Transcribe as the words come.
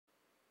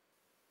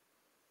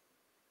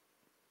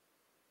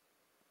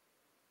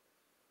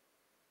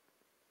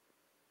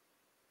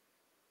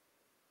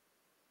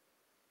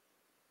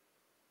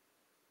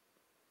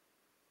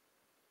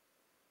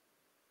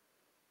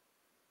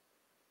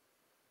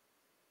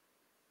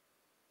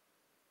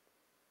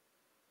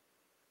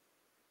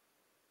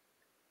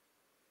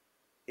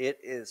It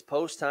is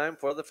post time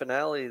for the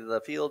finale.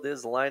 The field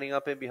is lining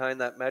up in behind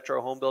that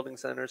Metro Home Building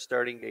Center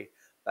starting gate.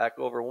 Back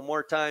over one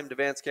more time to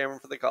Vance Cameron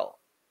for the call.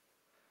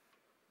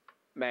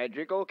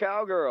 Magical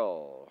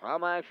Cowgirl,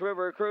 Hamax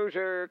River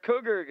Cruiser,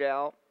 Cougar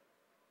Gal.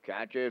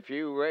 Catch a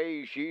few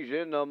rays, she's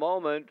in the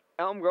moment.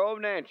 Elm Grove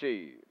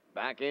Nancy,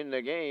 back in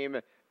the game.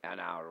 An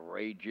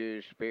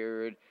outrageous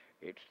spirit.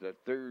 It's the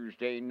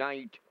Thursday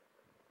night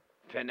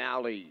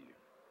finale.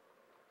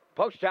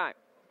 Post time.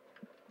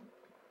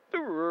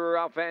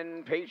 Rough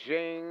and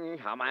pacing,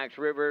 Hamax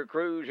River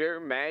Cruiser,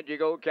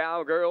 Magical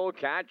Cowgirl,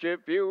 catch a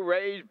few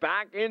rays,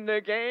 back in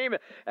the game,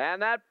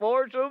 and that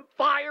foursome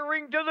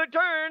firing to the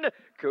turn.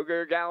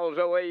 Cougar Gal's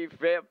away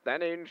fifth,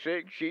 and in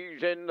sixth,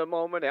 she's in the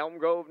moment. Elm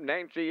Grove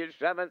Nancy is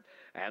seventh,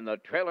 and the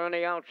trailer on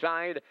the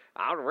outside,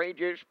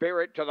 Outrageous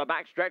Spirit to the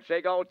backstretch.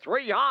 They go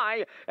three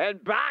high,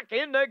 and back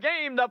in the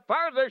game. The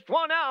farthest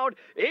one out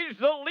is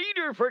the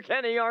leader for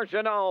Kenny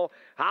Arsenault.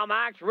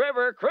 Hamax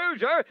River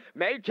Cruiser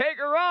may take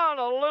her on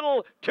a little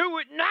to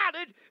it and at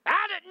it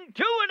and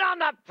to it on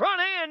the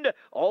front end.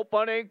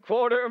 Opening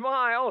quarter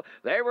mile.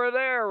 They were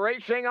there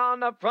racing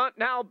on the front,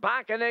 now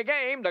back in the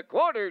game. The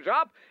quarter's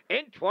up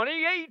in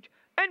 28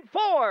 and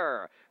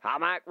 4.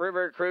 Hamax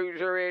River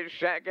Cruiser is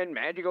second.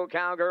 Magical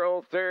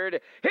Cowgirl third.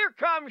 Here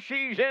comes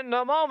She's in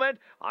the Moment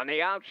on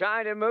the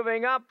outside and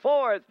moving up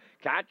fourth.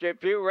 Catch a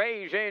few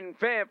rays in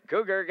fifth.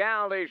 Cougar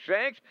Gal is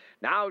sixth.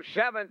 Now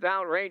seventh,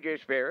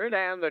 Outrageous Spirit.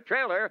 And the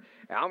trailer,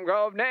 Elm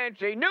Grove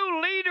Nancy.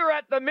 New leader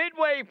at the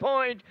midway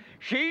point.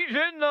 She's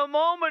in the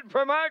Moment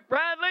for Mark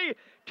Bradley.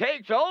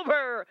 Takes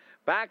over.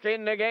 Back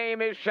in the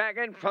game is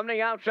second. From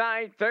the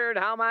outside, third,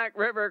 Hamax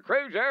River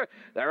Cruiser.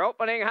 They're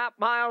opening half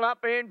mile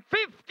up in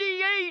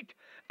 58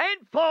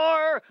 and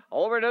 4.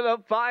 Over to the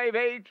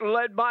 5/8,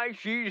 led by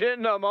She's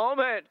in the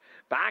Moment.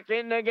 Back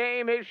in the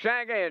game is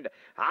second.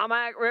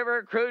 Hamax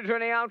River Cruiser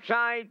on the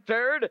outside,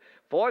 third.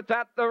 Fourth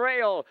up the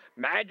rail,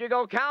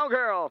 Magical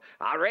Cowgirl.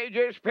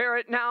 Outrageous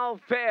Spirit now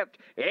fifth.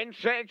 In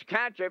sixth,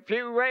 Catch a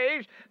Few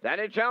Rays. Then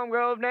it's Elm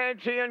Grove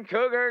Nancy and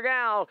Cougar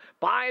Gal.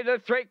 By the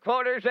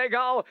three-quarters they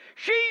go.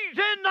 She's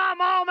in the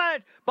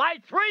Moment by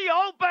three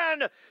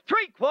open.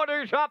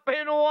 Three-quarters up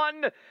in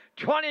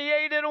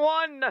 1:28 and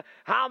 1.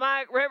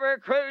 Hamax River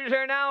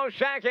Cruiser now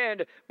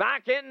second.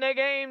 Back in the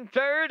game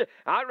third.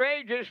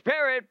 Outrageous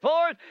Spirit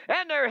fourth.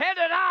 And they're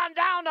headed on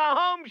down the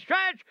home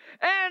stretch.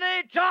 And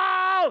it's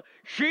all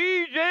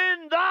She's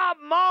in the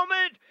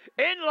Moment.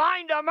 In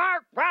line to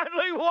Mark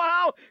Bradley.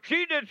 Wow,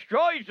 she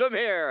destroys them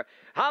here.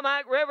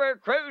 Hamax River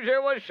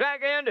Cruiser was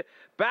second.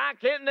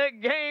 Back in the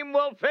game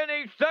will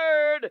finish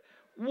third.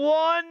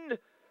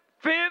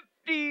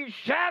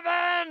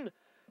 1:57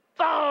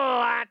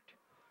 flat.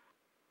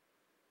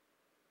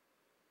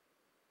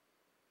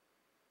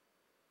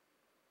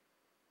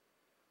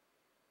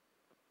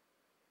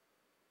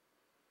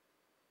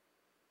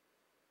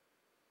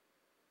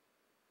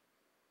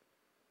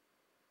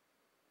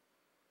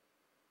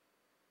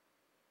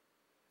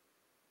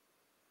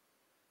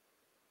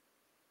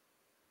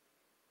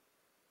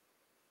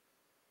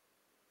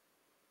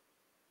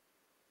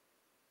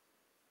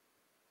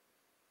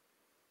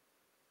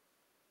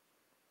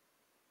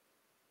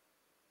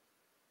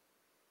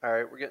 All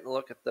right, we're getting a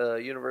look at the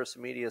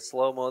Universal Media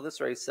slow-mo.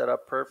 This race set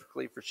up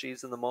perfectly for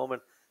She's in the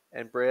Moment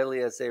and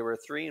Bradley as they were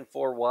 3 and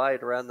 4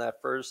 wide around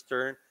that first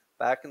turn.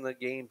 Back in the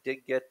game,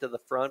 did get to the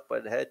front,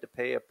 but had to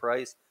pay a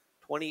price.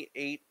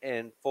 28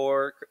 and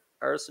 4.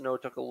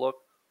 Arsenault took a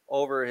look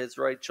over his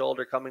right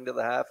shoulder coming to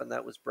the half, and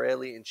that was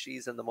Bradley and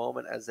She's in the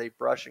Moment as they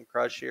brush and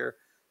crush here.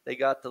 They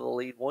got to the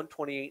lead,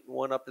 128 and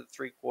 1 up to the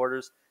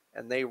three-quarters,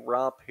 and they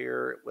romp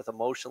here with a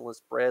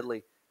motionless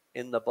Bradley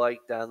in the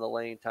bike down the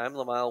lane. Time of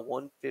the mile,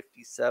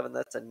 1:57.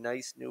 That's a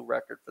nice new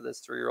record for this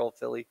 3-year-old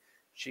filly.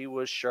 She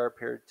was sharp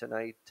here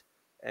tonight,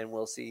 and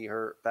we'll see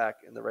her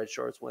back in the Red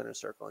Shores winner's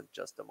circle in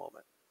just a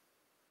moment.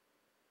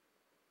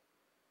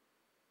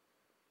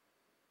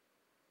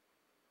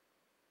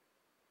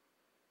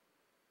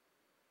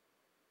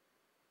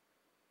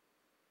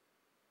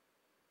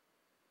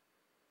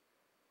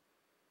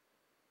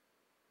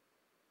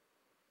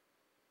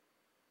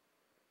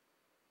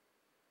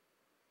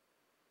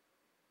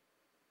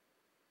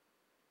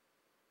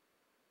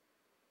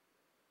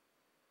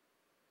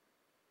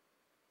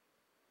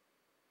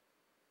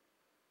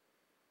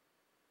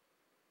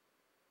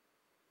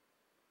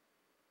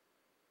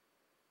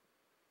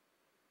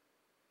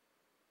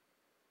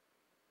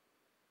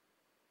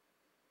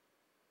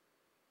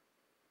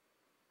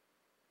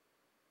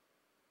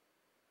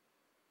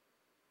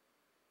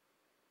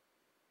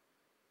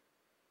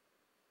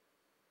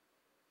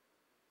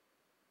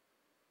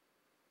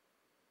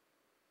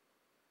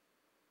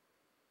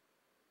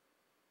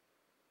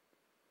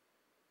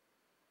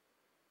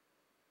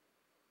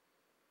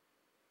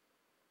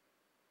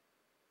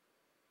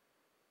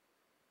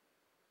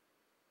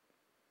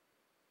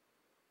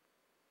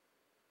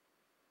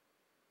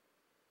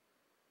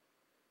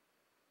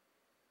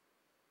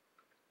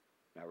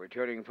 Now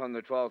returning from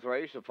the 12th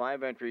race, the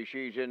 5-entry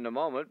She's in the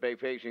Moment, bay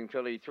facing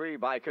filly 3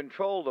 by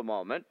Control the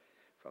Moment.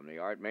 From the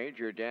Art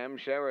Major, Dam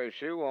Sarah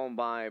Sue, owned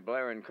by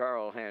Blair and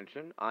Carl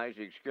Hansen,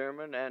 Isaac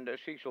Skierman, and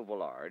Cecil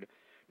Villard.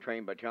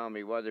 Trained by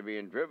Tommy Weatherby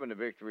and driven to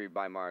victory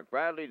by Mark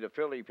Bradley, the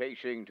filly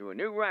pacing to a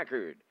new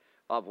record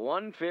of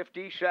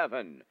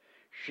 157.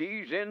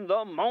 She's in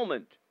the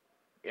moment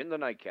in the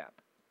nightcap.